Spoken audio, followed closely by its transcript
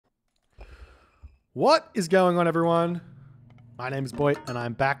What is going on, everyone? My name is Boit, and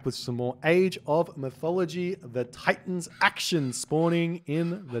I'm back with some more Age of Mythology. The Titans action spawning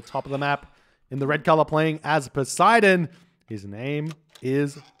in the top of the map. In the red color, playing as Poseidon. His name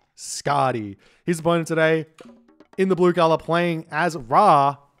is Skady. His opponent today, in the blue color, playing as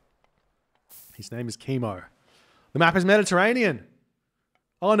Ra. His name is Kimo. The map is Mediterranean.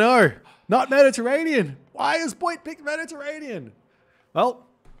 Oh no, not Mediterranean. Why has Boit picked Mediterranean? Well,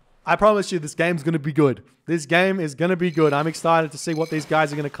 I promise you this game's going to be good. This game is going to be good. I'm excited to see what these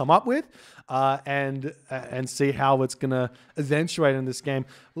guys are going to come up with and see how it's going to eventuate in this game.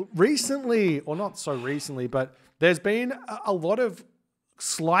 Recently, or not so recently, but there's been a lot of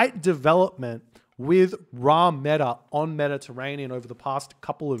slight development with Ra meta on Mediterranean over the past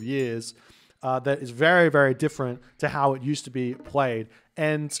couple of years that is very, very different to how it used to be played.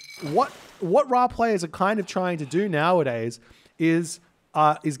 And what Ra players are kind of trying to do nowadays is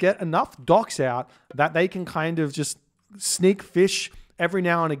get enough docks out that they can kind of just sneak fish every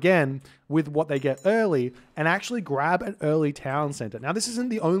now and again with what they get early and actually grab an early town center. Now, this isn't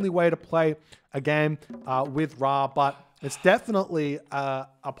the only way to play a game with Ra, but it's definitely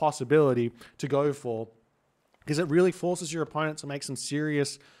a possibility to go for because it really forces your opponent to make some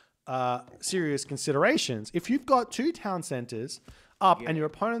serious considerations. If you've got two town centers up and your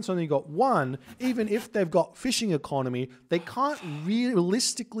opponent's only got one, even if they've got fishing economy, they can't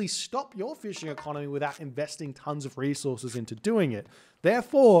realistically stop your fishing economy without investing tons of resources into doing it.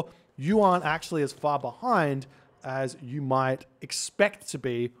 Therefore, you aren't actually as far behind as you might expect to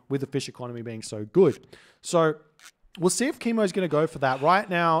be with the fish economy being so good. So we'll see if Kimo's going to go for that. Right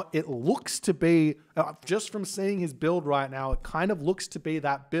now, it looks to be, just from seeing his build right now, it kind of looks to be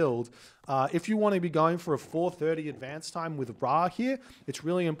that build. If you want to be going for a 4:30 advance time with Ra here, it's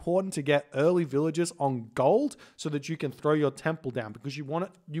really important to get early villages on gold so that you can throw your temple down, because you want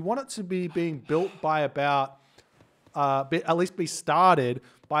it to be being built by about, at least be started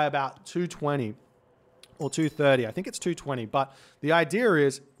by about 220. Or 230. I think it's 220. But the idea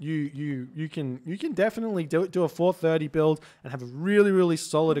is you can definitely do a 430 build and have a really, really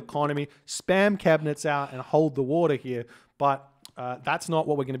solid economy, spam cabinets out and hold the water here. But that's not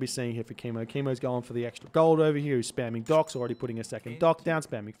what we're going to be seeing here for Kimo. Kimo's going for the extra gold over here. He's spamming docks, already putting a second dock down,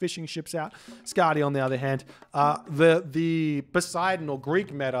 spamming fishing ships out. Skady, on the other hand, the Poseidon or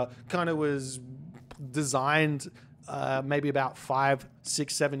Greek meta kind of was designed maybe about 5,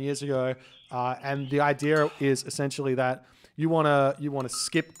 6, 7 years ago. And the idea is essentially that you want to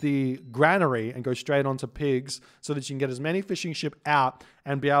skip the granary and go straight onto pigs so that you can get as many fishing ship out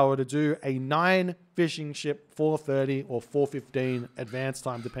and be able to do a 9 fishing ship 4:30 or 4:15 advance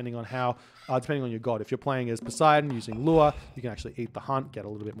time, depending on your god. If you're playing as Poseidon using lure, you can actually eat the hunt, get a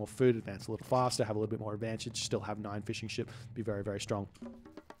little bit more food, advance a little faster, have a little bit more advantage, still have 9 fishing ship, be very, very strong.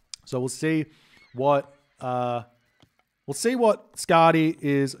 So we'll see what Skady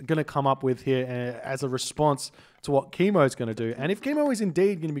is going to come up with here as a response to what Kimo is going to do. And if Kimo is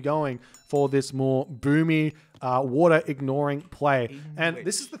indeed going to be going for this more boomy, water-ignoring play. And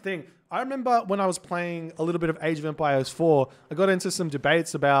this is the thing. I remember when I was playing a little bit of Age of Empires 4, I got into some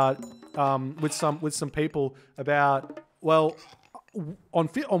debates about with some people about, well, on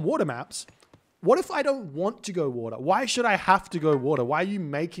water maps, what if I don't want to go water? Why should I have to go water? Why are you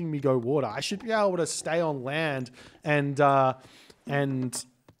making me go water? I should be able to stay on land and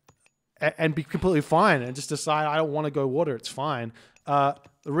be completely fine and just decide I don't want to go water. It's fine. The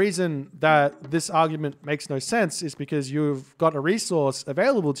reason that this argument makes no sense is because you've got a resource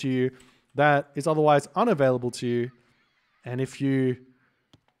available to you that is otherwise unavailable to you. And if you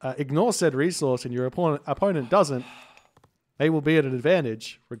ignore said resource and your opponent doesn't, they will be at an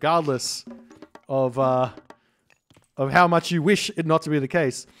advantage regardless of how much you wish it not to be the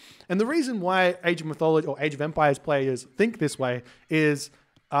case. And the reason why Age of Mythology or Age of Empires players think this way is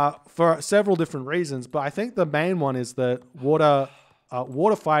for several different reasons. But I think the main one is that water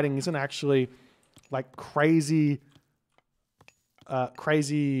fighting isn't actually like crazy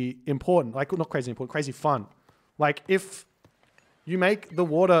important. Like, not crazy important, crazy fun. Like, if you make the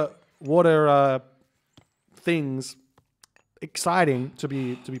water things exciting to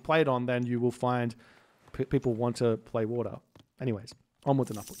be played on, then you will find people want to play water. Anyways, onwards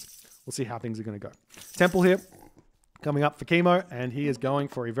and upwards. We'll see how things are going to go. Temple here coming up for Kimo, and he is going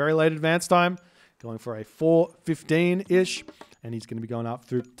for a very late advance time, going for a 4:15-ish, and he's going to be going up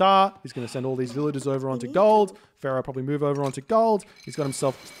through Tar. He's going to send all these villagers over onto gold. Pharaoh probably move over onto gold. He's got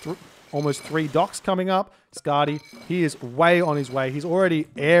himself almost 3 docks coming up. Skady, he is way on his way. He's already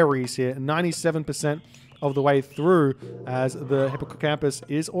Aries here, 97% of the way through, as the Hippocampus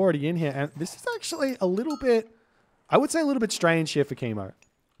is already in here. And this is actually a little bit, I would say a little bit strange here for Kimo.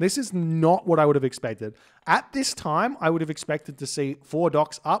 This is not what I would have expected. At this time, I would have expected to see 4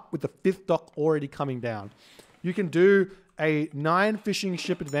 docks up with the 5th dock already coming down. You can do a 9 fishing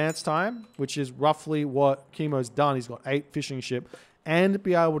ship advance time, which is roughly what Kimo's done. He's got 8 fishing ship, and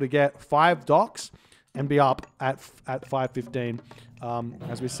be able to get 5 docks and be up at 5:15.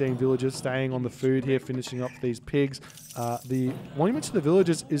 As we're seeing villagers staying on the food here, finishing up these pigs. The monument to the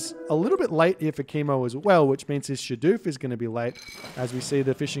villagers is a little bit late here for Kimo as well, which means his Shadoof is going to be late. As we see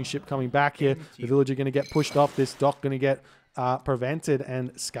the fishing ship coming back here, the villager going to get pushed off, this dock going to get prevented,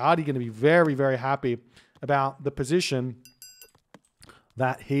 and Skady going to be very, very happy about the position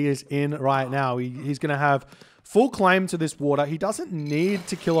that he is in right now. He's going to have full claim to this water. He doesn't need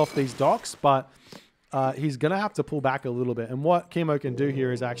to kill off these docks, but he's going to have to pull back a little bit. And what Kimo can do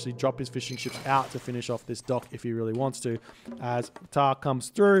here is actually drop his fishing ships out to finish off this dock if he really wants to. As Tar comes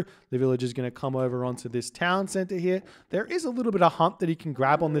through, the village is going to come over onto this town center here. There is a little bit of hunt that he can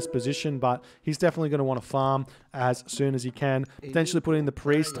grab on this position, but he's definitely going to want to farm as soon as he can. Potentially putting the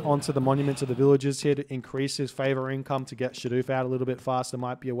priest onto the monument to the villagers here to increase his favor income to get Shadoof out a little bit faster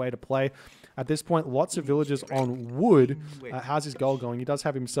might be a way to play. At this point, lots of villagers on wood. How's his goal going? He does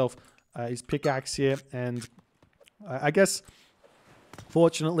have himself his pickaxe here, and I guess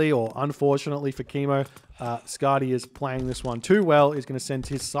fortunately or unfortunately for Kimo, Skady is playing this one too well. He's going to send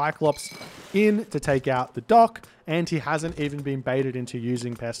his Cyclops in to take out the dock, and he hasn't even been baited into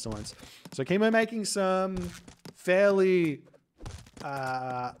using Pestilence. So Kimo making some fairly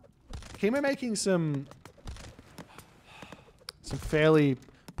fairly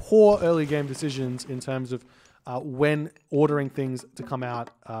poor early game decisions in terms of when ordering things to come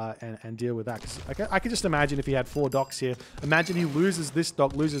out and deal with that. 'Cause I can just imagine if he had 4 docks here. Imagine he loses this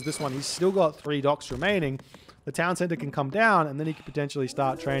dock, loses this one. He's still got 3 docks remaining. The town center can come down, and then he could potentially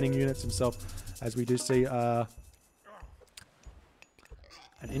start training units himself, as we do see an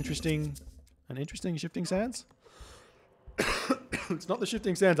interesting shifting sands. It's not the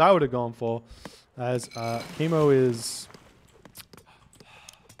shifting sands I would have gone for, as Kimo is...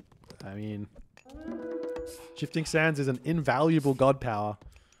 I mean... Shifting Sands is an invaluable god power.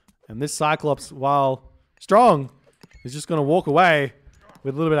 And this Cyclops, while strong, is just going to walk away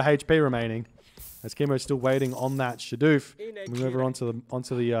with a little bit of HP remaining. As Kimo's still waiting on that Shadoof. Move over onto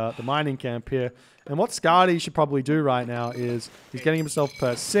the mining camp here. And what Skady should probably do right now is he's getting himself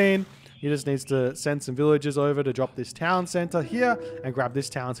per scene. He just needs to send some villagers over to drop this town center here and grab this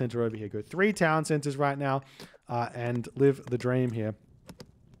town center over here. Go 3 town centers right now and live the dream here.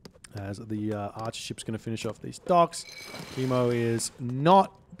 As the archer ship's going to finish off these docks. Kimo is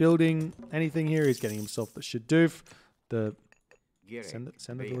not building anything here. He's getting himself the Shadoof. Send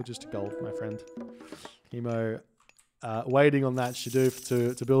the villagers to gold, my friend. Kimo waiting on that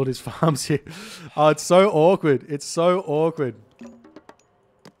Shadoof to build his farms here. Oh, it's so awkward. It's so awkward.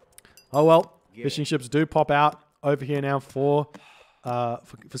 Oh well, fishing ships do pop out over here now for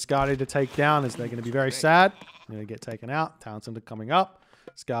Skady to take down, as they're going to be very sad. They're going to get taken out. Town center coming up.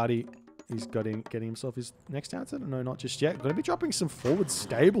 Skady is getting himself his next town center. No, not just yet. Going to be dropping some forward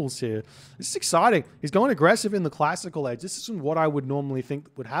stables here. This is exciting. He's going aggressive in the classical age. This isn't what I would normally think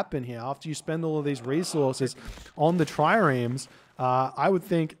would happen here. After you spend all of these resources on the triremes, I would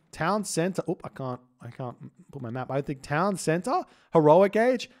think town center. Oh, I can't put my map. I would think town center, heroic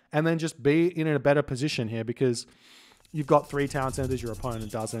age, and then just be in a better position here, because you've got 3 town centers, your opponent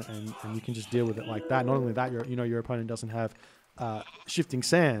doesn't, and you can just deal with it like that. Not only that, your opponent doesn't have shifting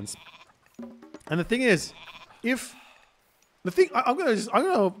sands. And the thing is, I'm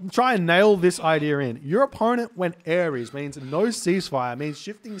gonna try and nail this idea in. Your opponent went Ares means no ceasefire, means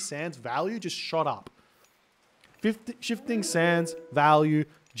shifting sands value just shot up. Shifting sands value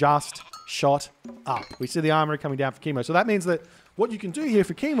just shot up. We see the armory coming down for Kimo. So that means that what you can do here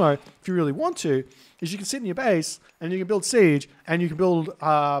for Kimo, if you really want to, is you can sit in your base and you can build siege and you can build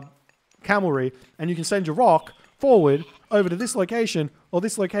cavalry and you can send your rock forward over to this location or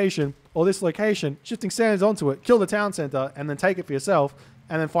this location or this location, shifting sands onto it, kill the town center, and then take it for yourself,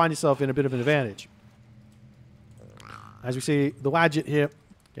 and then find yourself in a bit of an advantage. As we see the Wadjet here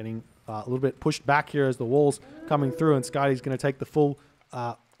getting a little bit pushed back here as the wall's coming through, and Skady's going to take the full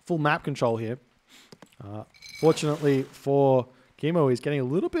map control here. Fortunately for Kimo, he's getting a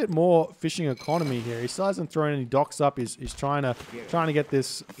little bit more fishing economy here. He still hasn't thrown any docks up. He's trying to get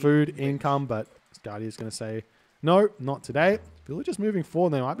this food income, but Skady is going to say, no, not today. Villagers moving forward.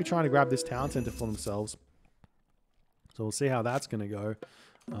 They might be trying to grab this town center for themselves. So we'll see how that's going to go.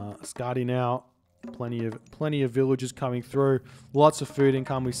 Skady now, plenty of villagers coming through. Lots of food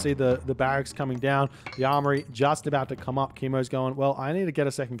income. We see the barracks coming down. The armory just about to come up. Kimo's going, well, I need to get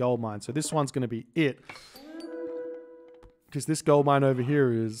a second gold mine. So this one's going to be it. because this gold mine over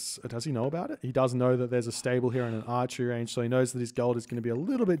here is, does he know about it? He does know that there's a stable here and an archery range, so he knows that his gold is going to be a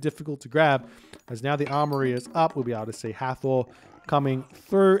little bit difficult to grab. As now the armory is up, we'll be able to see Hathor coming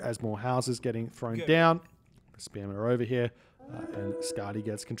through as more houses getting thrown down. Spearmen are over here, and Skady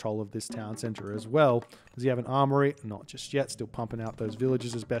gets control of this town center as well. Does he have an armory? Not just yet, still pumping out those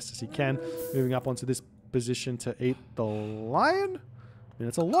villages as best as he can. Moving up onto this position to eat the lion. I mean,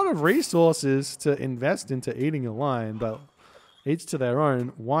 it's a lot of resources to invest into eating a lion, but each to their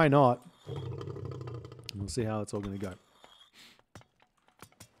own. Why not? We'll see how it's all going to go.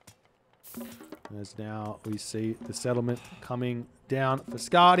 As now we see the settlement coming down for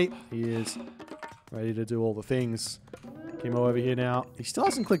Skady. He is ready to do all the things. Kimo over here now. He still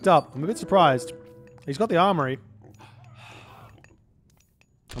hasn't clicked up. I'm a bit surprised. He's got the armory.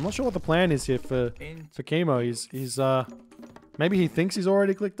 I'm not sure what the plan is here for Kimo. He's maybe he thinks he's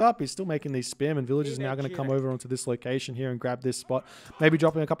already clicked up. He's still making these spearmen. Villagers are now going to come over onto this location here and grab this spot. Maybe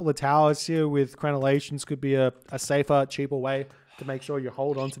dropping a couple of towers here with crenellations could be a safer, cheaper way to make sure you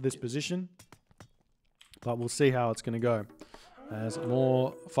hold on to this position. But we'll see how it's going to go. As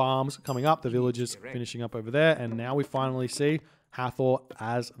more farms coming up, the villagers finishing up over there. And now we finally see Hathor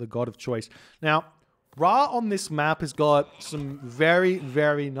as the god of choice. Now, Ra on this map has got some very,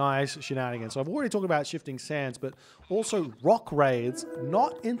 very nice shenanigans. So I've already talked about shifting sands, but also rock raids,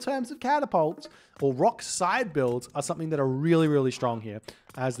 not in terms of catapults, or rock side builds are something that are really, really strong here.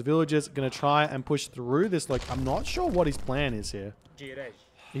 As the villagers are going to try and push through this, like, I'm not sure what his plan is here.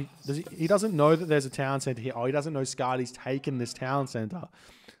 He doesn't know that there's a town center here. Oh, he doesn't know Skady's taken this town center.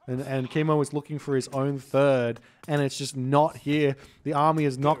 And Kimo is looking for his own third, and it's just not here. The army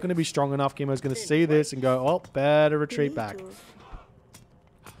is not going to be strong enough. Kimo's going to see this and go, oh, better retreat back.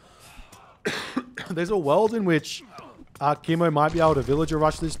 There's a world in which Kimo might be able to villager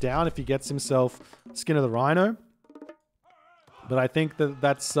rush this down if he gets himself Skin of the Rhino. But I think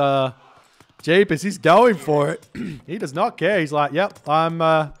that's... Jeepers, he's going for it. He does not care. He's like, yep, I've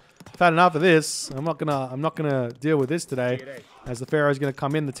had enough of this. I'm not gonna deal with this today. As the Pharaoh's going to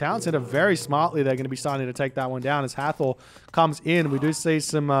come in, the town center very smartly, they're going to be starting to take that one down as Hathor comes in. We do see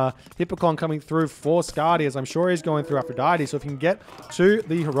some Hippocon coming through for Skady, as I'm sure he's going through Aphrodite. So if he can get to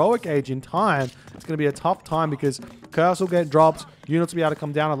the heroic age in time, it's going to be a tough time because Curse will get dropped. Units will be able to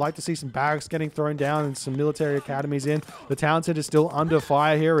come down. I'd like to see some barracks getting thrown down and some military academies in. The town center is still under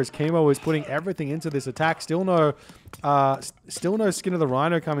fire here as Kimo is putting everything into this attack. Still no Skin of the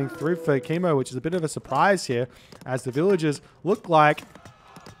Rhino coming through for Kimo, which is a bit of a surprise here, as the villagers look like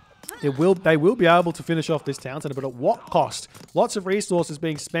they will be able to finish off this town center, but at what cost? Lots of resources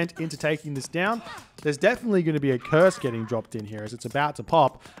being spent into taking this down. There's definitely going to be a curse getting dropped in here as it's about to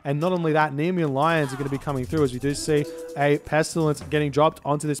pop. And not only that, Nemean Lions are going to be coming through as we do see a Pestilence getting dropped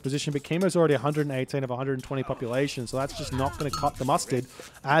onto this position. But Kimo's already 118 of 120 population, so that's just not going to cut the mustard,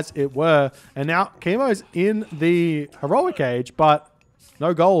 as it were. And now Kimo's in the heroic age, but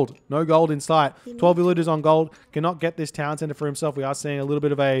no gold. No gold in sight. 12 villagers on gold. Cannot get this town center for himself. We are seeing a little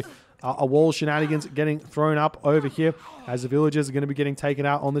bit of a wall shenanigans getting thrown up over here as the villagers are going to be getting taken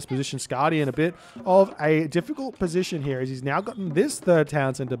out on this position. Skady in a bit of a difficult position here as he's now gotten this third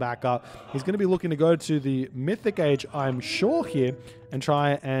town center back up. He's going to be looking to go to the mythic age, I'm sure, here and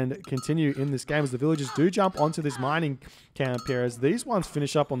try and continue in this game as the villagers do jump onto this mining camp here as these ones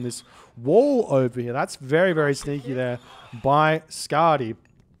finish up on this wall over here. That's very, very sneaky there by Skady.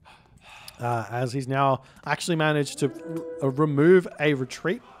 As he's now actually managed to remove a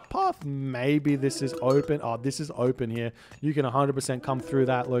retreat path. Maybe this is open. Oh, this is open here. You can 100% come through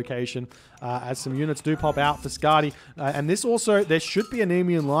that location as some units do pop out for Skady. And this also, there should be a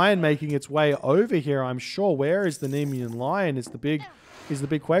Nemean Lion making its way over here, I'm sure. Where is the Nemean Lion is the big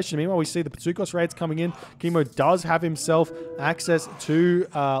question. Meanwhile, we see the Ptsukos raids coming in. Kimo does have himself access to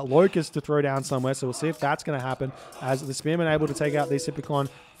Locust to throw down somewhere, so we'll see if that's going to happen as the Spearmen are able to take out these Hippocon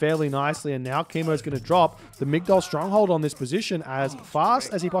fairly nicely. And now Kimo's going to drop the Migdol stronghold on this position as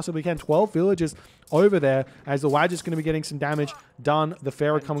fast as he possibly can. 12 villagers over there as the Wadge is going to be getting some damage done. The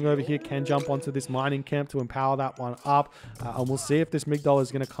Pharaoh coming over here can jump onto this mining camp to empower that one up. And we'll see if this Migdol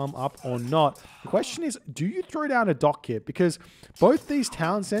is going to come up or not. The question is, do you throw down a dock here? Because both these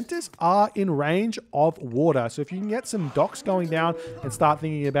town centers are in range of water. So if you can get some docks going down and start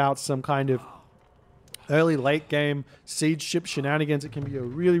thinking about some kind of early late game siege ship shenanigans, it can be a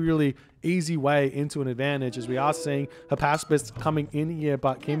really, really easy way into an advantage, as we are seeing Hypaspis coming in here.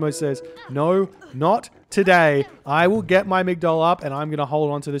 But Kimo says, no, not today. I will get my Migdol up, and I'm going to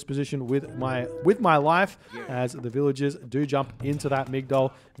hold on to this position with my life, as the villagers do jump into that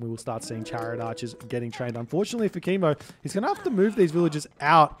Migdol, and we will start seeing Chariot Archers getting trained. Unfortunately for Kimo, he's going to have to move these villagers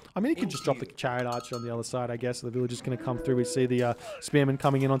out. I mean, he could just drop the Chariot Archer on the other side, I guess. The villagers going to come through. We see the Spearmen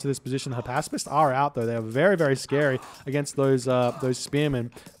coming in onto this position. The Hypaspis are out, though. They are very, very scary against those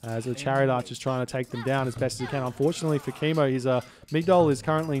Spearmen, as the Chariot Archer is trying to take them down as best as he can. Unfortunately for Kimo, his Migdol is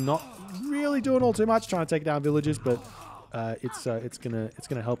currently not really doing all too much, trying to take down villagers, but it's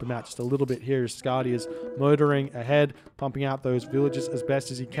gonna help him out just a little bit here. Skady is motoring ahead, pumping out those villagers as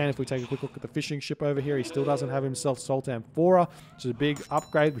best as he can. If we take a quick look at the fishing ship over here, he still doesn't have himself Sultan Fora, which is a big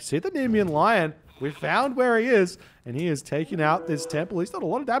upgrade. We see the Nemean Lion. We found where he is, and he is taking out this temple. He's done a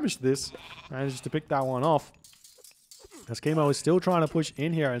lot of damage to this. Manages to pick that one off. As Kimo is still trying to push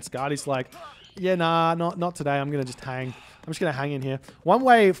in here, and Skady's like, yeah, nah, not today. I'm gonna just hang. I'm just going to hang in here. One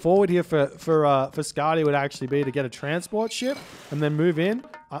way forward here for Skady would actually be to get a transport ship and then move in,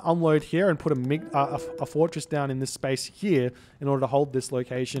 unload here, and put a fortress down in this space here in order to hold this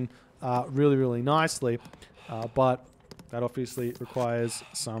location really, really nicely. But that obviously requires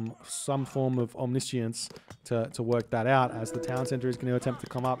some form of omniscience to work that out, as the town center is going to attempt to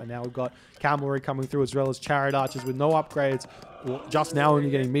come up, and now we've got cavalry coming through as well as Chariot Archers with no upgrades. Well, just now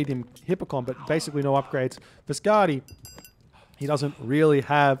only getting medium Hippocon, but basically no upgrades for Skady. He doesn't really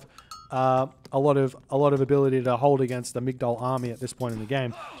have a lot of ability to hold against the Migdol army at this point in the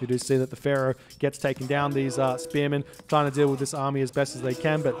game. So you do see that the Pharaoh gets taken down. These spearmen trying to deal with this army as best as they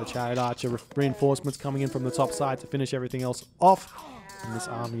can, but the Chariot Archer reinforcements coming in from the top side to finish everything else off. And this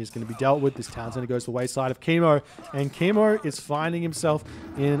army is going to be dealt with. This town center goes to the wayside of Kimo, and Kimo is finding himself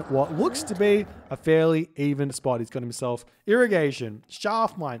in what looks to be a fairly even spot. He's got himself irrigation,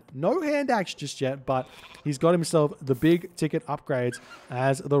 shaft mine, no hand axe just yet, but he's got himself the big ticket upgrades,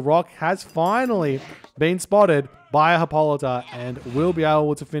 as the rock has finally been spotted by a Hippolyta and will be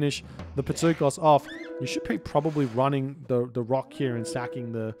able to finish the Patsukos off. You should be probably running the rock here and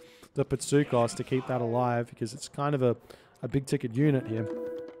sacking the Patsukos to keep that alive, because it's kind of a big ticket unit here.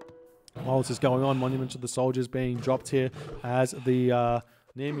 While this is going on, Monuments of the Soldiers being dropped here, as the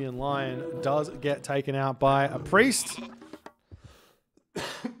Nemean Lion does get taken out by a priest.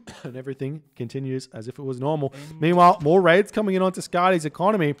 And everything continues as if it was normal. Meanwhile, more raids coming in onto Skady's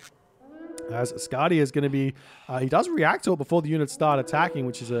economy, as Skady is going to be, he does react to it before the units start attacking,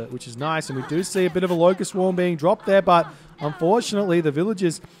 which is nice. And we do see a bit of a locust swarm being dropped there, but unfortunately the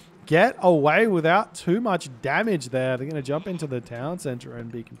villagers get away without too much damage there. They're going to jump into the town center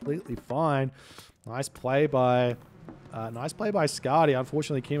and be completely fine. Nice play by Skady.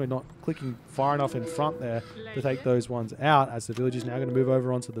 Unfortunately, Kimo not clicking far enough in front there to take those ones out, as the village is now going to move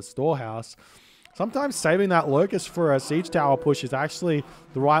over onto the storehouse. Sometimes saving that locust for a siege tower push is actually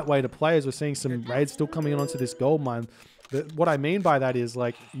the right way to play, as we're seeing some raids still coming in onto this gold mine. What I mean by that is,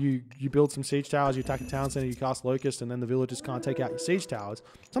 like, you build some siege towers, you attack a town center, you cast locust, and then the villagers can't take out your siege towers.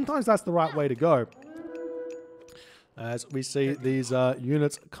 Sometimes that's the right way to go. As we see these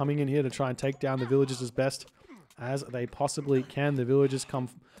units coming in here to try and take down the villagers as best as they possibly can. The villagers come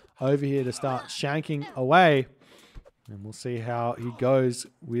over here to start shanking away, and we'll see how he goes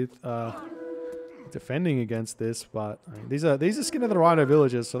with defending against this. But I mean, these are Skin of the Rhino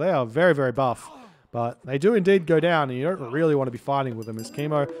villagers, so they are very, very buff. But they do indeed go down, and you don't really want to be fighting with them, as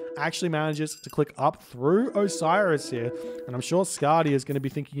Kimo actually manages to click up through Osiris here. And I'm sure Skady is going to be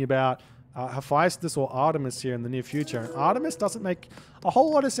thinking about Hephaestus or Artemis here in the near future. And Artemis doesn't make a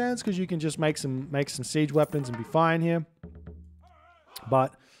whole lot of sense, because you can just make some siege weapons and be fine here.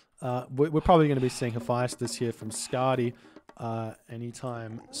 But we're probably going to be seeing Hephaestus here from Skady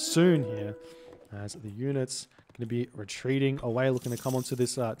anytime soon here, as the units going to be retreating away, looking to come onto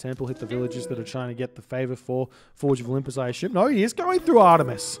this temple, hit the villagers that are trying to get the favor for Forge of Olympus, I assume. No, he is going through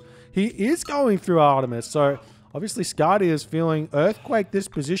Artemis. He is going through Artemis. So obviously Skady is feeling Earthquake this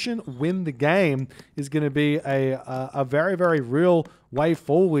position, win the game, is going to be a very, very real way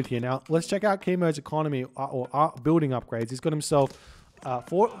forward here. Now, let's check out Kimo's economy or building upgrades. He's got himself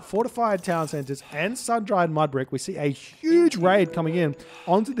fortified town centers and sun-dried mud brick. We see a huge raid coming in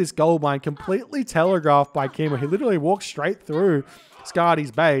onto this gold mine, completely telegraphed by Kimo. He literally walked straight through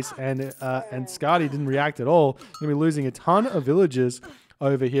Skady's base, and Skady didn't react at all. Going to be losing a ton of villagers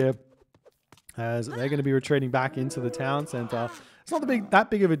over here, as they're going to be retreating back into the town center. It's not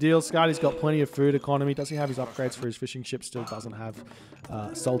that big of a deal. Skady's got plenty of food economy. Does he have his upgrades for his fishing ship? Still doesn't have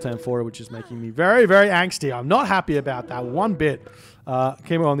Sultan Fora, which is making me very, very angsty. I'm not happy about that one bit.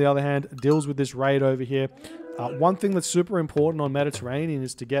 Kimo, on the other hand, deals with this raid over here. One thing that's super important on Mediterranean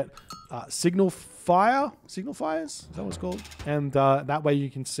is to get signal fires, is that what it's called? And that way you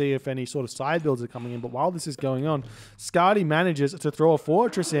can see if any sort of side builds are coming in. But while this is going on, Skady manages to throw a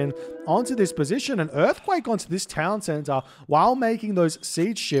fortress in onto this position. An earthquake onto this town center while making those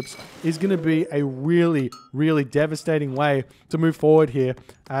siege ships is going to be a really, really devastating way to move forward here,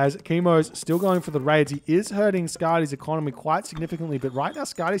 as Kimo's still going for the raids. He is hurting Skady's economy quite significantly, but right now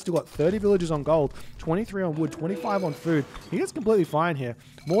Skady's still got 30 villages on gold, 23 on wood, 25 on food. He is completely fine here.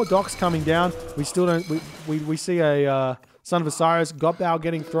 More docks coming down. We still don't... We see a Son of Osiris, Gobbow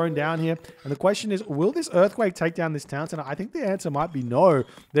getting thrown down here. And the question is, will this earthquake take down this town center? I think the answer might be no.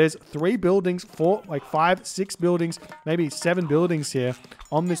 There's 3 buildings, 4, like 5, 6 buildings, maybe 7 buildings here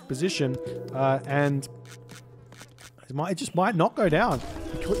on this position. And it just might not go down.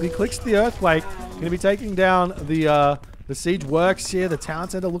 He clicks the earthquake. Going to be taking down the siege works here. The town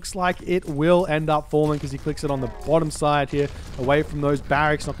center looks like it will end up falling because he clicks it on the bottom side here, away from those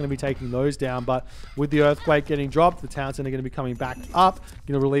barracks. Not going to be taking those down, but with the earthquake getting dropped, the town center going to be coming back up.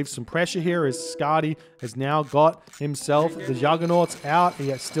 Going to relieve some pressure here as Skady has now got himself the Juggernauts out. He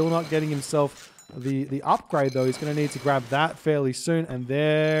is still not getting himself the upgrade, though. He's going to need to grab that fairly soon, and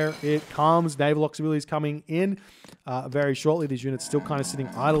there it comes. Naval auxiliaries coming in very shortly. These units still kind of sitting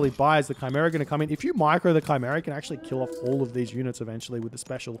idly by as the Chimera going to come in. If you micro the Chimera, you can actually kill off all of these units eventually with the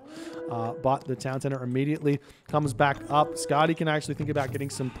special, but the town center immediately comes back up. Skady can actually think about getting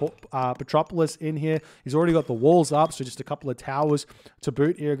some Petropolis in here. He's already got the walls up, so just a couple of towers to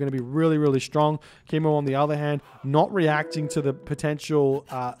boot here are going to be really, really strong. Kimo, on the other hand, not reacting to the potential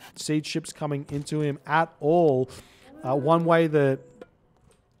siege ships coming into him at all. One way that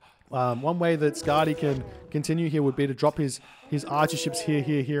Skady can continue here would be to drop his archer ships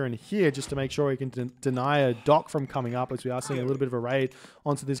here, and here, just to make sure he can deny a dock from coming up, as we are seeing a little bit of a raid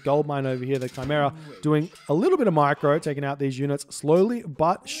onto this gold mine over here. The Chimera doing a little bit of micro, taking out these units slowly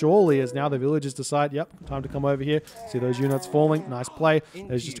but surely, as now the villagers decide, yep, time to come over here. See those units falling. Nice play.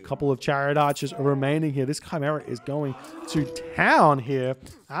 There's just a couple of chariot archers remaining here. This Chimera is going to town here.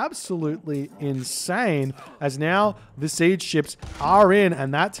 Absolutely insane, as now the siege ships are in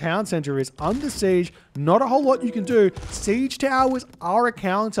and that town center is under siege. Not a whole lot you can do. Siege towers are a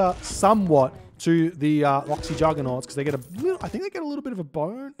counter somewhat to the Oxy Juggernauts, because they get I think they get a little bit of a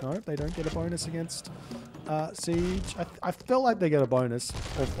bonus. No, they don't get a bonus against siege. I feel like they get a bonus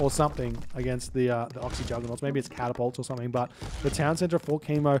or something against the Oxy Juggernauts. Maybe it's catapults or something, but the town center for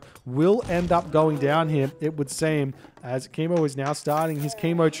Kimo will end up going down here, it would seem, as Kimo is now starting his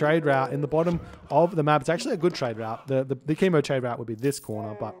Kimo trade route in the bottom of the map. It's actually a good trade route. The Kimo trade route would be this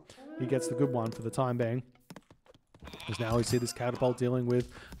corner, but he gets the good one for the time being. Because now we see this catapult dealing with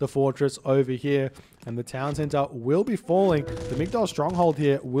the fortress over here, and the town center will be falling. The Migdol stronghold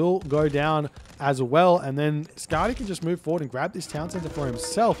here will go down as well, and then Skady can just move forward and grab this town center for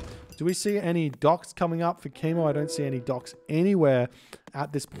himself. Do we see any docks coming up for Kimo? I don't see any docks anywhere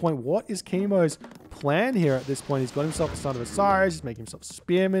at this point. What is Kimo's plan here at this point? He's got himself a Son of Osiris. He's making himself a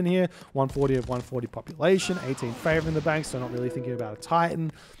Spearman here. 140 of 140 population. 18 favor in the bank, so not really thinking about a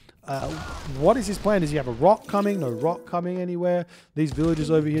Titan. What is his plan? Does he have a rock coming? No rock coming anywhere. These villagers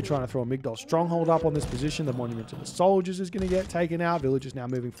over here trying to throw a Migdol stronghold up on this position. The monument to the soldiers is going to get taken out. Villagers now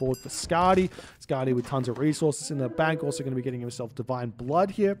moving forward for Skady. Skady with tons of resources in the bank. Also going to be getting himself divine blood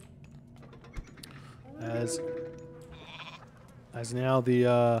here. As now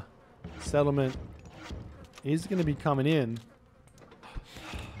the settlement is going to be coming in.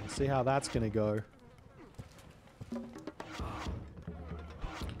 Let's see how that's going to go.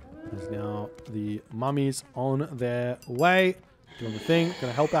 There's now the mummies on their way, doing the thing. Going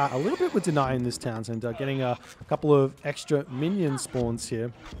to help out a little bit with denying this town center, getting a couple of extra minion spawns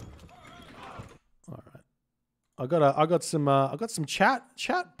here. All right, I got some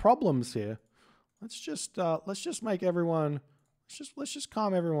chat problems here. Let's just make everyone. Let's just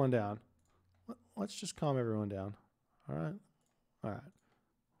calm everyone down. Let's just calm everyone down. All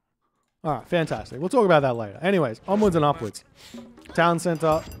right, fantastic. We'll talk about that later. Anyways, onwards and upwards. Town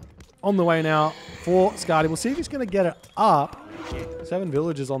center on the way now for Skady. We'll see if he's going to get it up. 7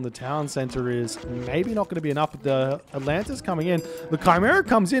 villages on the town center is maybe not going to be enough. But the Atlantis coming in. The Chimera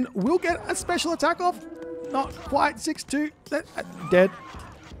comes in. Will get a special attack off. Not quite. 6-2. Dead.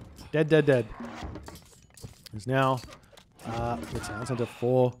 Dead. There's now the town center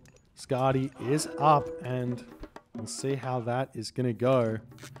for Skady is up, and we'll see how that is going to go.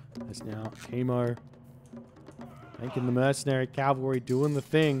 There's now Kimo making the mercenary cavalry doing the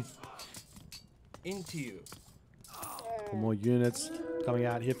thing. Into you. For more units coming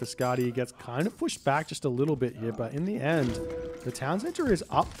out here for Skady. He gets kind of pushed back just a little bit here, but in the end, the town center is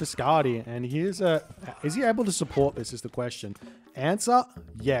up for Skady, and is he able to support this is the question. Answer,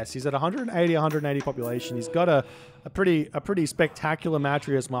 yes. He's at 180 population. He's got a pretty spectacular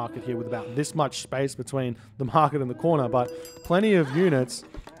materials market here with about this much space between the market and the corner, but plenty of units.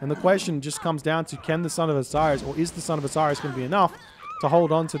 And the question just comes down to, can the Son of Osiris, or is the Son of Osiris going to be enough to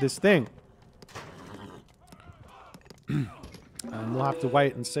hold on to this thing? And we'll have to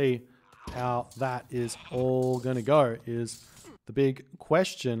wait and see how that is all going to go, is the big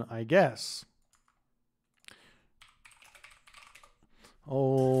question, I guess.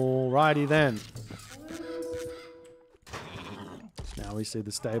 Alrighty then. So now we see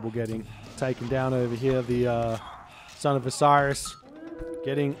the stable getting taken down over here. The Son of Osiris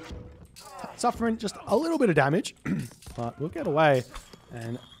suffering just a little bit of damage, but we'll get away.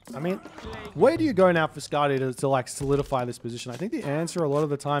 And I mean, where do you go now for Skady to like solidify this position? I think the answer a lot of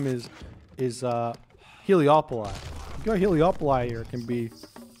the time is Heliopoli. If you go Heliopoli here, it can be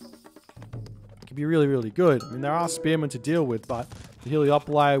really, really good. I mean, there are spearmen to deal with, but the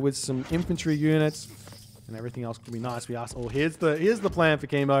Heliopoli with some infantry units and everything else can be nice. We ask, oh, here's the plan for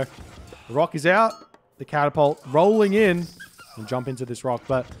Kimo. The rock is out, the catapult rolling in and jump into this rock.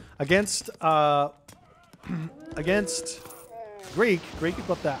 But against Greek have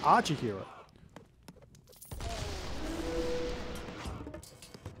got that archer hero.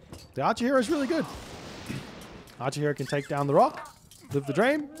 The archer hero is really good. Archer hero can take down the rock, live the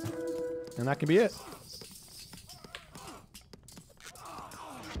dream, and that can be it.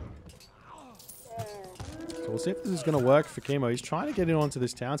 So we'll see if this is going to work for Kimo. He's trying to get in onto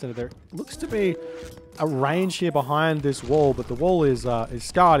this town center. There looks to be a range here behind this wall, but the wall is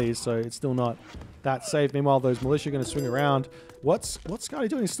Skady, so it's still not that safe. Meanwhile, those militia are going to swing around. What's Skady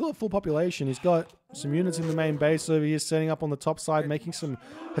doing? He's still at full population. He's got some units in the main base over here, setting up on the top side, making some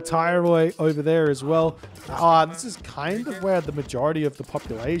Hatairoi over there as well. This is kind of where the majority of the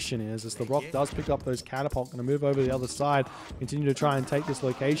population is, as the rock does pick up those catapults. Going to move over to the other side, continue to try and take this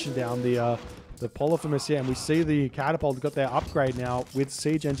location down. The Polyphemus here, and we see the catapult got their upgrade now with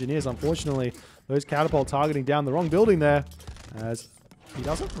siege engineers. Unfortunately, those catapult targeting down the wrong building there, as he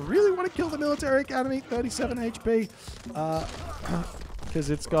doesn't really want to kill the military academy. 37 HP,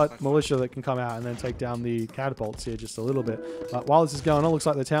 because it's got militia that can come out and then take down the catapults here just a little bit. But while this is going on, looks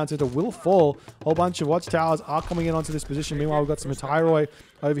like the town center will fall. A whole bunch of watchtowers are coming in onto this position. Meanwhile, we've got some Hatairoi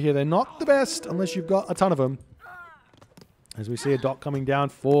over here. They're not the best unless you've got a ton of them. As we see a dot coming down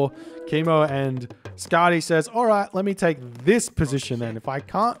for Kimo, and Skady says, all right, let me take this position then. If I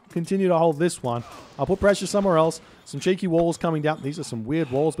can't continue to hold this one, I'll put pressure somewhere else. Some cheeky walls coming down. These are some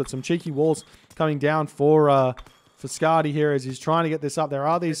weird walls, but some cheeky walls coming down for Skady here as he's trying to get this up. There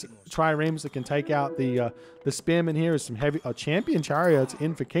are these triremes that can take out the spearmen here. As some heavy champion chariots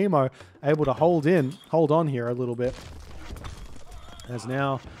in for Kimo, able to hold on here a little bit. As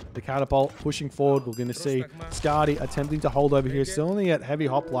now the catapult pushing forward, we're going to see Skady attempting to hold over here. Still only at heavy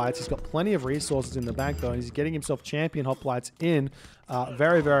hoplites. He's got plenty of resources in the bank though, and he's getting himself champion hoplites in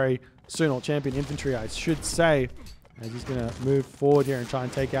very, very soon, or champion infantry, I should say. As he's going to move forward here and try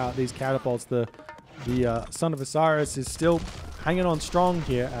and take out these catapults. The Son of Osiris is still hanging on strong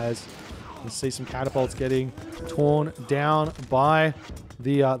here, as you see some catapults getting torn down by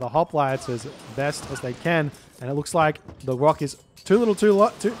the hoplites as best as they can. And it looks like the rock is too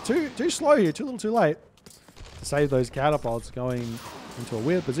slow here, too little too late to save those catapults, going into a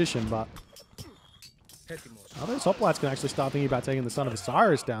weird position. But those hoplites can actually start thinking about taking the Son of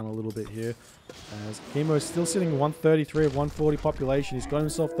Osiris down a little bit here, as Kimo is still sitting 133 of 140 population. He's got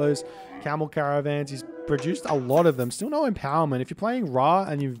himself those camel caravans. He's produced a lot of them. Still no empowerment. If you're playing Ra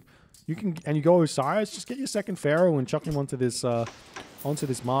and you go Osiris, just get your second Pharaoh and chuck him onto this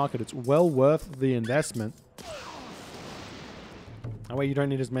market. It's well worth the investment. That way you don't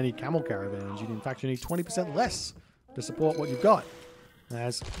need as many camel caravans. In fact, you need 20% less to support what you've got.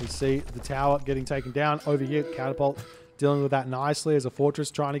 As we see the tower getting taken down over here, catapult dealing with that nicely as a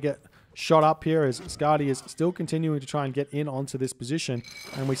fortress trying to get shot up here, as Skady is still continuing to try and get in onto this position.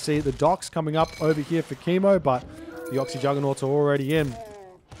 And we see the docks coming up over here for Kimo, but the Oxy Juggernauts are already in.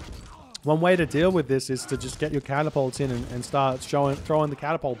 One way to deal with this is to just get your catapults in and start throwing the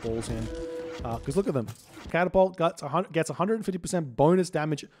catapult balls in. Because look at them. Catapult gets 150% bonus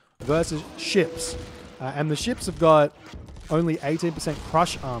damage versus ships. And the ships have got only 18%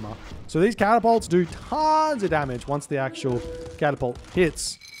 crush armor. So these catapults do tons of damage once the actual catapult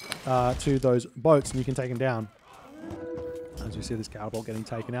hits to those boats, and you can take them down. As you see this catapult getting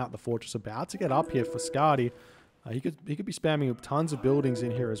taken out, the fortress about to get up here for Skady. He could be spamming tons of buildings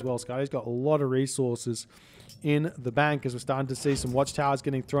in here as well. Skady's got a lot of resources in the bank, as we're starting to see some watchtowers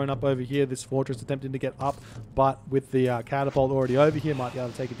getting thrown up over here. This fortress attempting to get up, but with the catapult already over here, might be able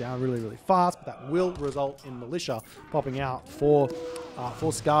to take it down really, really fast. But that will result in militia popping out for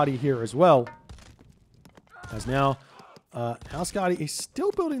Skady here as well. As now Skady is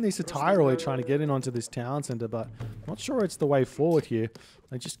still building these Hetairoi, trying to get in onto this town center, but I'm not sure it's the way forward here.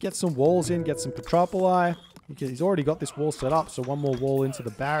 They just get some walls in, get some Petropoli. He's already got this wall set up, so one more wall into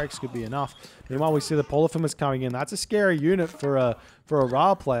the barracks could be enough. Meanwhile, we see the Polyphemus coming in. That's a scary unit for a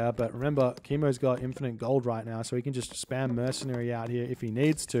Ra player, but remember, Kimo's got infinite gold right now, so he can just spam Mercenary out here if he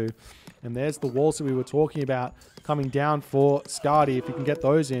needs to. And there's the walls that we were talking about coming down for Skady. If he can get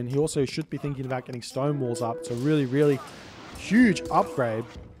those in, he also should be thinking about getting stone walls up. It's a really, really huge upgrade.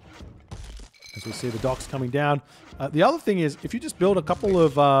 As we see the docks coming down. The other thing is, if you just build a couple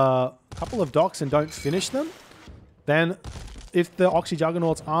of docks and don't finish them, then if the Oxy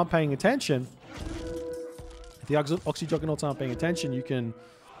Juggernauts aren't paying attention, you can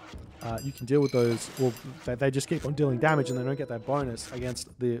deal with those. Well, they just keep on dealing damage and they don't get that bonus against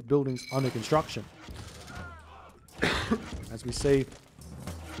the buildings under construction. As we see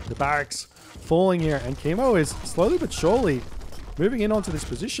the barracks falling here, and Kimo is slowly but surely moving in onto this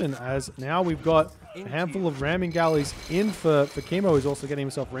position, as now we've got a handful of ramming galleys in for Kimo, who's also getting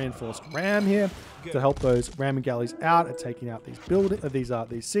himself reinforced ram here to help those ramming galleys out and taking out these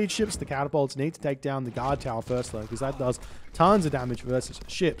siege ships. The catapults need to take down the guard tower first though, because that does tons of damage versus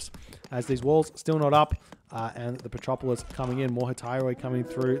ships. As these walls still not up, and the Petropolis coming in, more Hetairoi coming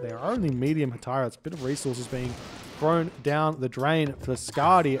through. They are only medium Hetairoi. It's a bit of resources being thrown down the drain for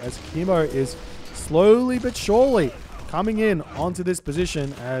Skady, as Kimo is slowly but surely coming in onto this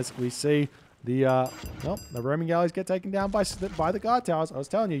position, as we see the roaming galleys get taken down by the guard towers. I was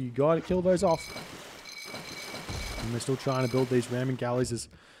telling you, you got to kill those off. And they're still trying to build these ramming galleys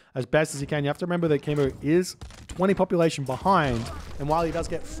as best as he can. You have to remember that Kimo is 20 population behind, and while he does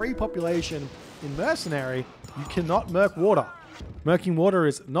get free population in Mercenary, you cannot merc water. Merking water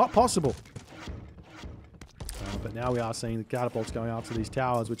is not possible. But now we are seeing the catapults going after these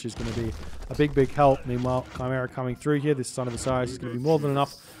towers, which is going to be a big, big help. Meanwhile, Chimera coming through here. This Son of Osiris is going to be more than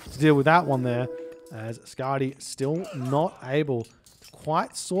enough to deal with that one there, as Skady still not able to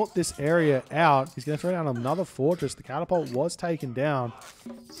quite sort this area out. He's going to throw down another fortress. The catapult was taken down,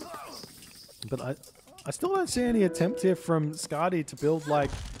 but I still don't see any attempt here from Skady to build, like,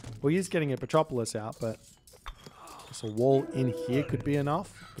 well, he is getting a Petropolis out, but just a wall in here could be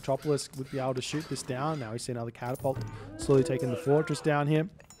enough. Petropolis would be able to shoot this down. Now we see another catapult slowly taking the fortress down here,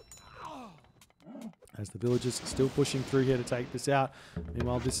 as the villagers still pushing through here to take this out.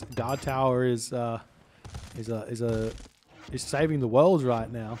 Meanwhile, this guard tower is saving the world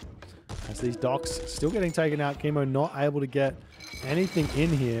right now, as these docks still getting taken out. Kimo not able to get anything in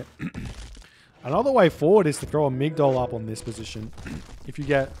here. Another way forward is to throw a Migdol up on this position. If you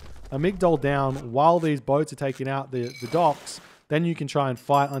get a Migdol down while these boats are taking out the docks, then you can try and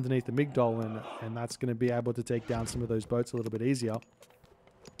fight underneath the Migdol, and that's going to be able to take down some of those boats a little bit easier.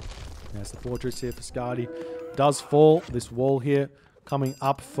 There's the fortress here for Skady. Does fall. This wall here coming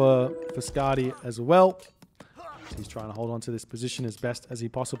up for Skady as well. So he's trying to hold on to this position as best as he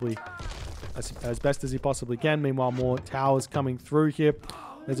possibly can. Meanwhile, more towers coming through here.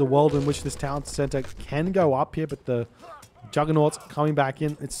 There's a world in which this town center can go up here, but the Juggernauts coming back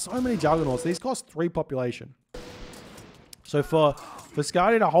in. It's so many Juggernauts. These cost 3 population. So for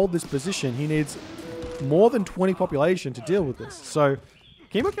Skady to hold this position, he needs more than 20 population to deal with this. So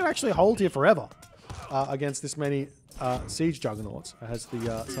Kimo can actually hold here forever against this many siege Juggernauts, as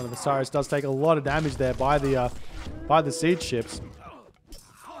the Son of Osiris does take a lot of damage there by the siege ships.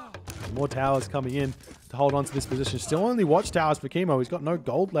 More towers coming in to hold on to this position. Still only watchtowers for Kimo. He's got no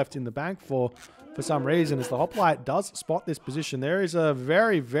gold left in the bank for some reason, as the Hoplite does spot this position. There is a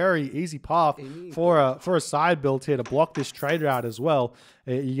very, very easy path for a side build here to block this trade route as well.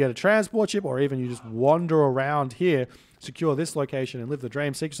 You get a transport ship, or even you just wander around here, secure this location, and live the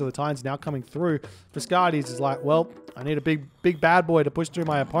dream. Secrets of the Tides now coming through for Skady's is like, well, I need a big bad boy to push through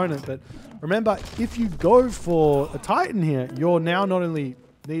my opponent. But remember, if you go for a Titan here, you're now not only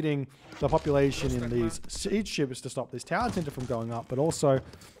needing the population in these siege ships to stop this town center from going up, but also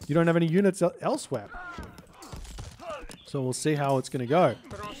you don't have any units elsewhere. So we'll see how it's going to go.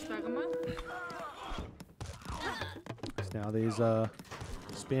 Now these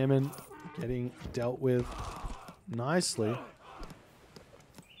spearmen getting dealt with nicely.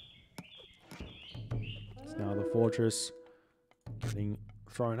 Now the fortress getting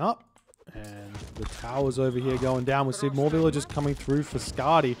thrown up, and the towers over here going down. We'll see more villagers coming through for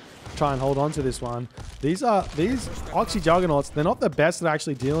Skady to try and hold on to this one. These Oxy Juggernauts, they're not the best at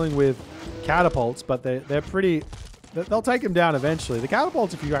actually dealing with catapults, but they're pretty... They'll take him down eventually. The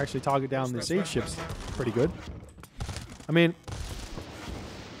catapults, if you actually target down the siege ships, pretty good. I mean,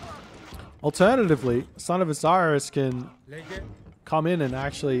 alternatively, Son of Osiris can come in and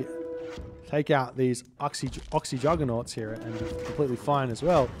actually take out these Oxy Juggernauts here and be completely fine as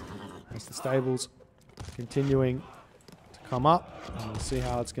well. As the stables continuing to come up, and we'll see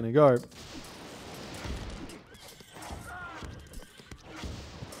how it's going to go.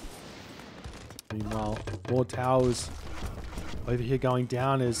 Meanwhile, more towers over here going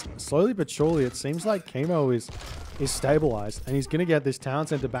down as slowly but surely it seems like Kimo is stabilized and he's going to get this town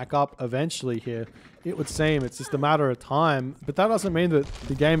center back up eventually here. It would seem it's just a matter of time, but that doesn't mean that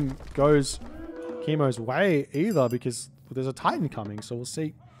the game goes Kimo's way either, because there's a Titan coming, so we'll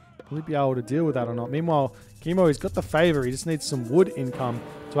see will he be able to deal with that or not. Meanwhile, Kimo, he's got the favor. He just needs some wood income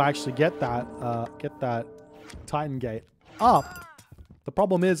to actually get that Titan gate up. The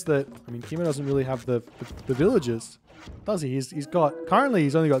problem is that, I mean, Kimo doesn't really have the villagers, does he? He's got, currently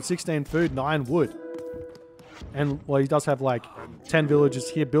he's only got 16 food, 9 wood. And, well, he does have like 10 villagers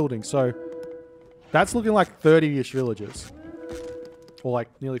here building, so that's looking like 30-ish villagers. Or like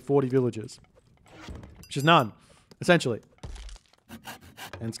nearly 40 villagers. Which is none, essentially.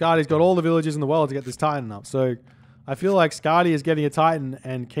 And Skady's got all the villagers in the world to get this Titan up. So I feel like Skady is getting a Titan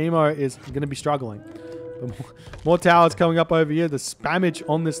and Kimo is going to be struggling. But more towers coming up over here. The spammage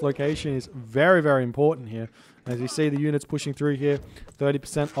on this location is very, very important here. As you see the units pushing through here,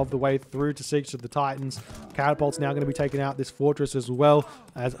 30% of the way through to Siege of the Titans. Catapult's now going to be taking out this fortress as well,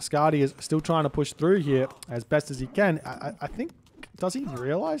 as Skady is still trying to push through here as best as he can. I think, does he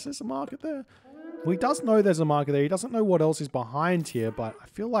realize there's a market there? Well, he does know there's a market there. He doesn't know what else is behind here, but I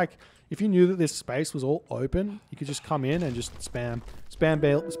feel like if you knew that this space was all open, you could just come in and just spam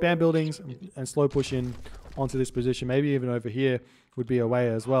buildings and slow push in onto this position. Maybe even over here would be a way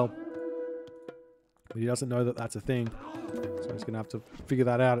as well. But he doesn't know that that's a thing. So he's going to have to figure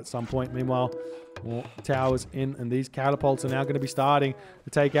that out at some point. Meanwhile, more towers in, and these catapults are now going to be starting to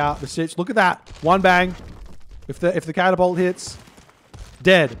take out the siege. Look at that. One bang. If the catapult hits,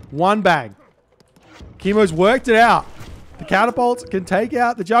 dead. One bang. Kimo's worked it out. The catapults can take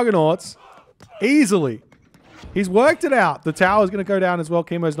out the Juggernauts easily. He's worked it out. The tower is going to go down as well.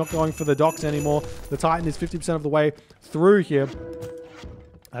 Kimo's not going for the docks anymore. The Titan is 50% of the way through here.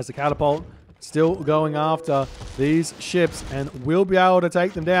 As the catapult still going after these ships and will be able to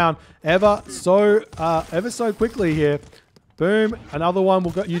take them down ever so quickly here. Boom. Another one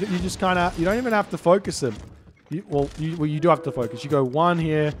will go. You just kind of, you don't even have to focus them. You do have to focus. You go one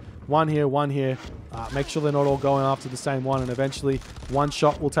here, one here, one here. Make sure they're not all going after the same one, and eventually one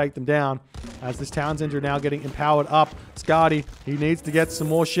shot will take them down. As this town center now getting empowered up. Skady, he needs to get some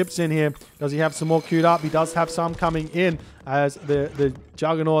more ships in here. Does he have some more queued up? He does have some coming in, as the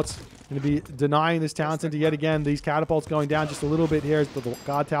Juggernauts going to be denying this town center yet again. These catapults going down just a little bit here, as the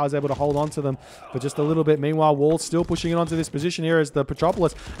guard tower is able to hold on to them for just a little bit. Meanwhile, Wall's still pushing it onto this position here, as the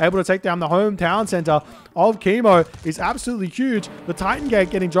Petropolis able to take down the home town center of Kimo is absolutely huge. The Titan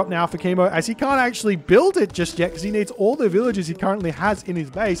gate getting dropped now for Kimo, as he can't actually build it just yet because he needs all the villagers he currently has in his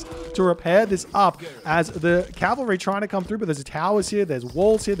base to repair this up, as the cavalry trying to come through, but there's towers here, there's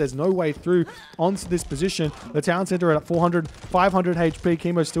walls here, there's no way through onto this position. The town center at 400, 500 HP.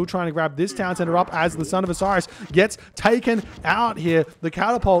 Kimo still trying to grab this town center up as the Son of Osiris gets taken out here. The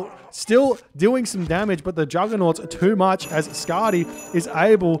catapult still doing some damage, but the Juggernauts are too much, as Skady is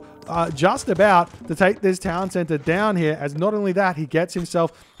able just about to take this town center down here. As not only that, he gets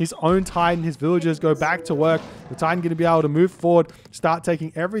himself his own Titan. His villagers go back to work. The Titan going to be able to move forward, start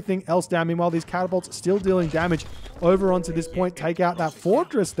taking everything else down. Meanwhile, these catapults still dealing damage over onto this point, take out that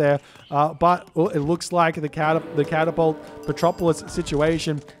fortress there. But it looks like the catapult Petropolis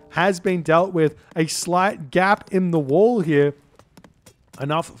situation has been dealt with. A slight gap in the wall here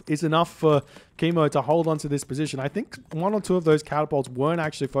is enough for Kimo to hold on to this position. I think one or two of those catapults weren't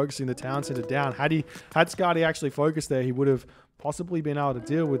actually focusing the town center down. Had Skady actually focused there, he would have possibly been able to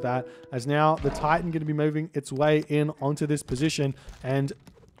deal with that. As now the Titan going to be moving its way in onto this position, and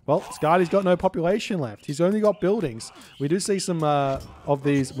well, Skady's got no population left. He's only got buildings. We do see some of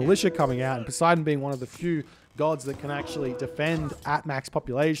these militia coming out, and Poseidon being one of the few gods that can actually defend at max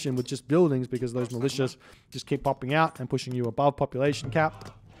population with just buildings, because those militias just keep popping out and pushing you above population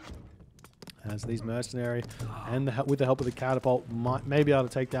cap. As these mercenary and with the help of the catapult may be able to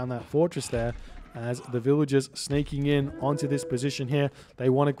take down that fortress there. as the villagers sneaking in onto this position here. They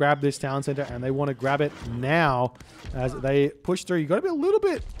want to grab this town center, and they want to grab it now as they push through. You got to be a little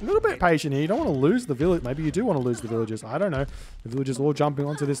bit patient here. You don't want to lose the village. Maybe you do want to lose the villagers. I don't know. The villagers all jumping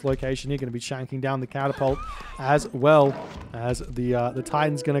onto this location here, going to be shanking down the catapult as well as the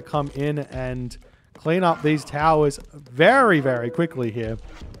Titan's going to come in and clean up these towers very, very quickly here.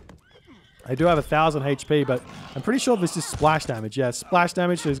 I do have 1,000 HP, but I'm pretty sure this is splash damage. Yeah, splash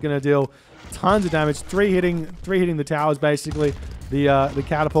damage, so it's going to deal tons of damage. Three hitting the towers, basically. The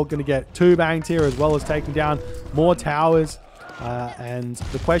catapult going to get 2 banged here, as well as taking down more towers. And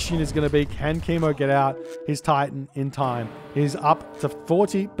the question is going to be, can Kimo get out his Titan in time? He's up to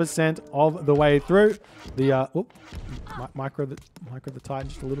 40% of the way through. The micro the Titan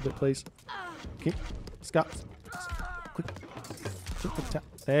just a little bit, please. Okay, Scott. Quick.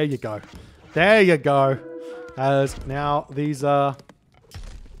 There you go. There you go. As now these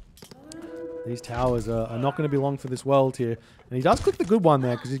towers are not going to be long for this world here. And he does click the good one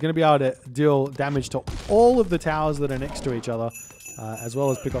there, because he's going to be able to deal damage to all of the towers that are next to each other, as well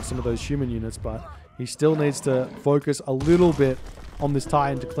as pick off some of those human units. But he still needs to focus a little bit on this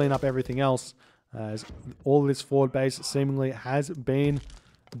Titan to clean up everything else, as all of this forward base seemingly has been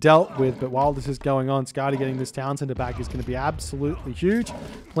dealt with. But while this is going on, Skady getting this town center back is going to be absolutely huge.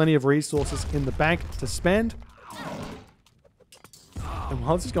 Plenty of resources in the bank to spend. And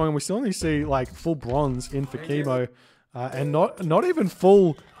while this is going on, we still only see like full bronze in for Kimo, and not even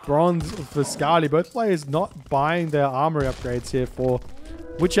full bronze for Skady. Both players not buying their armory upgrades here for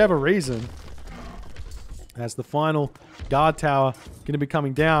whichever reason. As the final guard tower going to be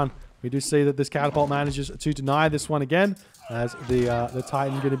coming down, we do see that this catapult manages to deny this one again, as the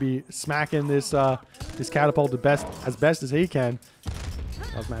Titan going to be smacking this this catapult as best as he can.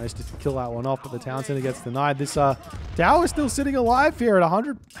 Does manage to kill that one off, but the town center gets denied. This tower is still sitting alive here at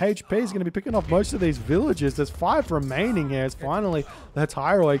 100 HP. He's going to be picking off most of these villages. There's 5 remaining here. It's finally the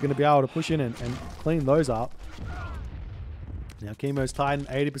Tyroi going to be able to push in and clean those up. Now Kimo's Titan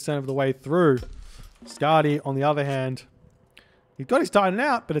 80% of the way through. Skady, on the other hand, he's got his Titan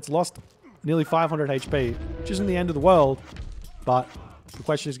out, but it's lost nearly 500 HP, which isn't the end of the world. But the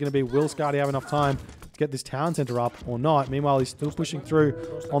question is going to be, will Skady have enough time to get this town center up or not? Meanwhile, he's still pushing through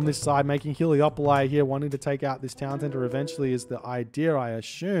on this side, making Heliopoli here, wanting to take out this town center eventually is the idea, I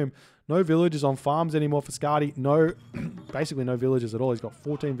assume. No villages on farms anymore for Skady. No, basically no villages at all. He's got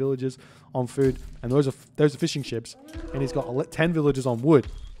 14 villages on food, and those are fishing ships. And he's got 10 villages on wood.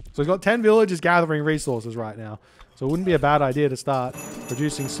 So he's got 10 villages gathering resources right now. So it wouldn't be a bad idea to start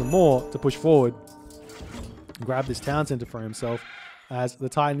producing some more to push forward and grab this town center for himself, as the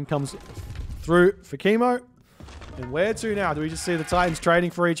Titan comes through for Kimo. And where to now? Do we just see the Titans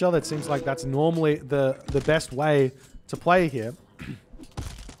trading for each other? It seems like that's normally the best way to play here.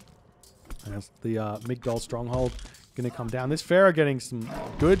 As the Migdol stronghold going to come down. This Pharaoh getting some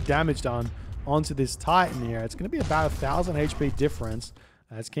good damage done onto this Titan here. It's going to be about 1,000 HP difference,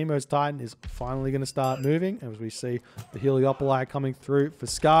 as Kimo's Titan is finally going to start moving. As we see the Heliopoli coming through for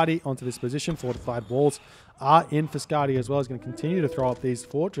Skady onto this position. Fortified walls are in for Skady as well. He's going to continue to throw up these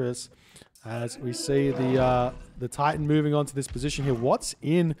fortresses, as we see the Titan moving onto this position here. What's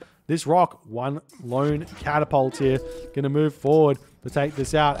in this rock? One lone catapult here. Going to move forward to take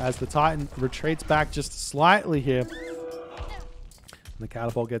this out, as the Titan retreats back just slightly here. And the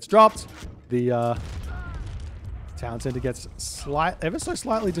catapult gets dropped. The town center gets ever so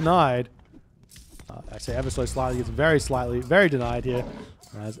slightly denied. I say ever so slightly, it's very denied here,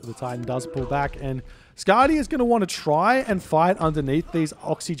 as the Titan does pull back. And Skady is going to want to try and fight underneath these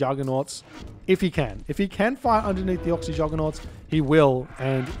Oxy Juggernauts if he can. If he can fight underneath the Oxy Juggernauts, he will.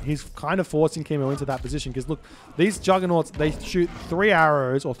 And he's kind of forcing Kimo into that position, because look, these Juggernauts, they shoot 3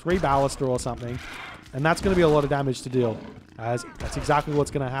 arrows or 3 ballista or something, and that's going to be a lot of damage to deal. As that's exactly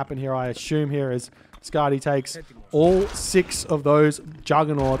what's going to happen here, I assume, here, as Skady takes all 6 of those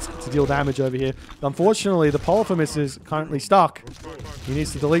Juggernauts to deal damage over here. Unfortunately, the Polyphemus is currently stuck. He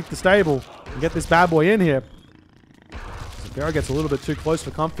needs to delete the stable and get this bad boy in here. So Pharaoh gets a little bit too close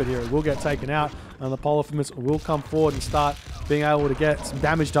for comfort here. It will get taken out, and the Polyphemus will come forward and start being able to get some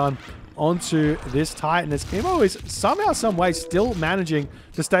damage done onto this Titan, as Kimo is somehow, some way still managing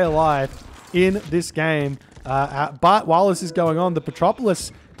to stay alive in this game. But while this is going on, the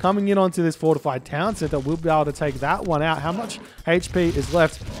Petropolis coming in onto this fortified town center will be able to take that one out. How much HP is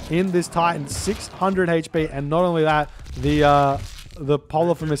left in this Titan? 600 HP, and not only that, the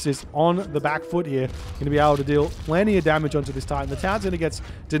Polyphemus is on the back foot here, going to be able to deal plenty of damage onto this Titan. The town center gets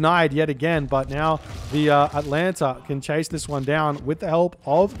denied yet again, but now the Atlanta can chase this one down with the help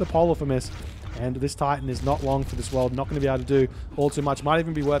of the Polyphemus. And this Titan is not long for this world. Not going to be able to do all too much. Might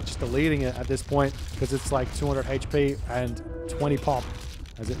even be worth just deleting it at this point because it's like 200 HP and 20 pop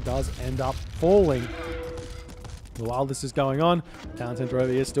as it does end up falling. While this is going on, Town Center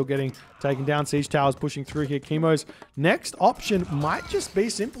over here still getting taken down. Siege Towers pushing through here. Kimo's next option might just be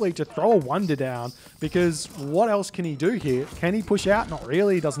simply to throw a Wonder down, because what else can he do here? Can he push out? Not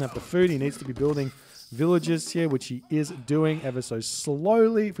really. He doesn't have the food. He needs to be building villages here, which he is doing ever so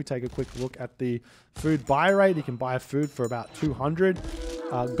slowly. If we take a quick look at the food buy rate, he can buy food for about 200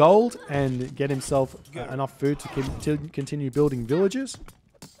 gold and get himself enough food to continue building villages.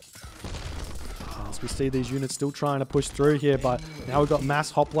 We see these units still trying to push through here, but now we've got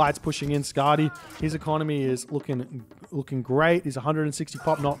mass hoplites pushing in. Skady, his economy is looking great. He's 160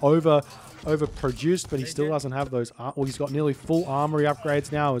 pop, not overproduced, but he still doesn't have those. Well, he's got nearly full armory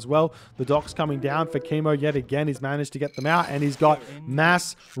upgrades now as well. The docks coming down for Kimo yet again. He's managed to get them out, and he's got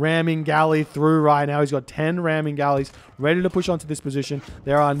mass ramming galley through right now. He's got 10 ramming galleys ready to push onto this position.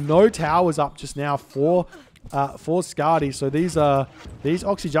 There are no towers up just now for Skady, so these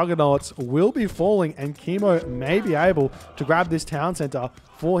Oxy Juggernauts will be falling, and Kimo may be able to grab this town center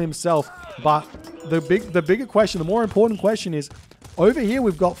for himself. But the bigger question, the more important question is, over here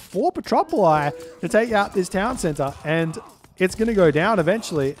we've got 4 Petropoli to take out this town center, and it's going to go down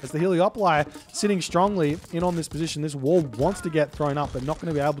eventually as the Heliopoli sitting strongly in on this position. This wall wants to get thrown up, but not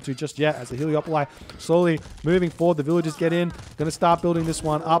going to be able to just yet as the Heliopoli slowly moving forward. The villagers get in, going to start building this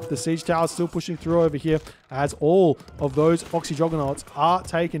one up. The siege tower still pushing through over here as all of those Oxy Juggernauts are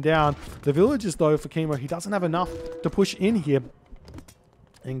taken down. The villagers, though, for Kimo, he doesn't have enough to push in here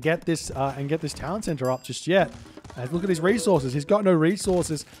and get this town center up just yet. Look at his resources. He's got no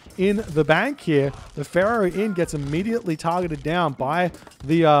resources in the bank here. The Pharaoh Inn gets immediately targeted down by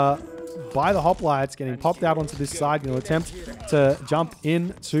the hoplites, getting popped out onto this side. Going to attempt to jump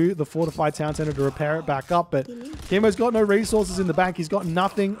into the fortified town center to repair it back up, but Kimo's got no resources in the bank. He's got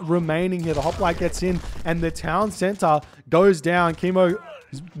nothing remaining here. The hoplite gets in, and the town center goes down. Kimo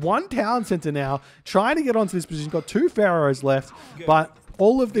is 1 town center now, trying to get onto this position. Got 2 pharaohs left, but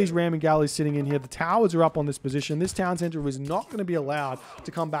all of these ramming galleys sitting in here. The towers are up on this position. This town center is not going to be allowed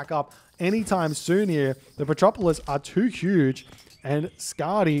to come back up anytime soon here. The Petropolis are too huge, and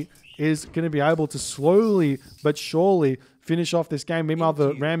Skady is going to be able to slowly but surely finish off this game. Meanwhile,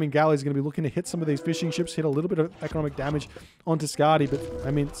 the ramming galleys are going to be looking to hit some of these fishing ships, hit a little bit of economic damage onto Skady. But, I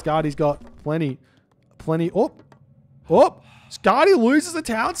mean, Skady's got plenty. Skady loses the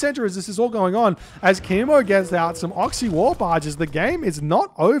town center as this is all going on. As Kimo gets out some Oxy war barges, the game is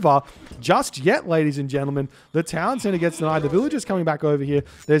not over just yet, ladies and gentlemen. The town center gets denied. The villagers coming back over here.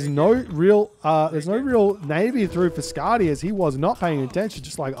 There's no real navy through for Skady as he was not paying attention,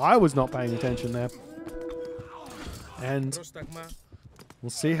 just like I was not paying attention there. And we'll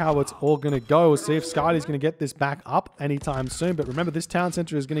see how it's all going to go. We'll see if Skady's going to get this back up anytime soon. But remember, this town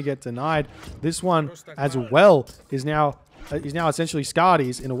center is going to get denied. This one as well is now essentially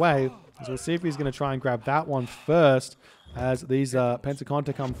Skady's in a way. So we'll see if he's going to try and grab that one first as these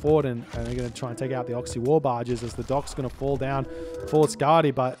Pentaconta come forward and they're going to try and take out the Oxy war barges as the dock's going to fall down for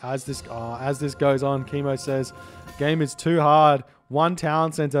Skady. But as this goes on, Kimo says, game is too hard. 1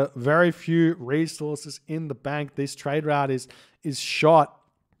 town center, very few resources in the bank. This trade route is shot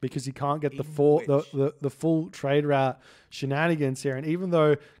because he can't get the full trade route shenanigans here. And even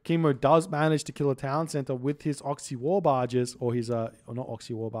though Kimo does manage to kill a town center with his Oxy war barges, or his or not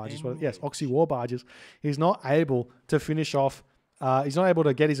Oxy war barges, but yes, Oxy war barges, he's not able to finish off. He's not able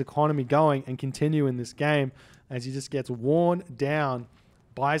to get his economy going and continue in this game as he just gets worn down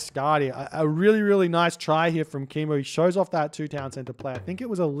by Skady. A really, really nice try here from Kimo. He shows off that 2 town center play. I think it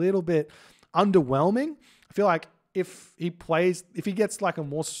was a little bit underwhelming. I feel like if he gets like a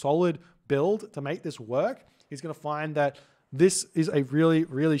more solid build to make this work, he's going to find that this is a really,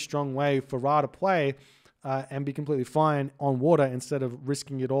 really strong way for Ra to play and be completely fine on water instead of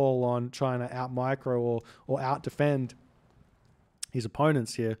risking it all on trying to out micro or out defend his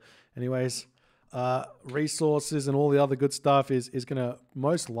opponents here. Anyways, resources and all the other good stuff is going to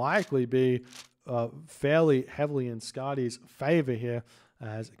most likely be fairly heavily in Skady's favor here,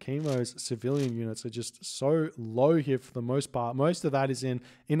 as Kimo's civilian units are just so low here for the most part. Most of that is in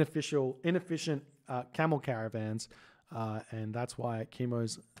inefficient camel caravans, and that's why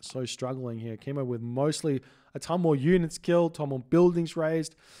Kimo's so struggling here. Kimo with mostly a ton more units killed, ton more buildings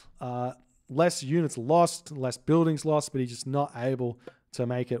raised, less units lost, less buildings lost, but he's just not able to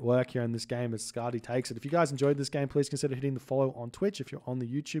make it work here in this game as Skady takes it. If you guys enjoyed this game, please consider hitting the follow on Twitch. If you're on the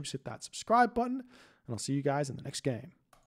YouTube, hit that subscribe button, and I'll see you guys in the next game.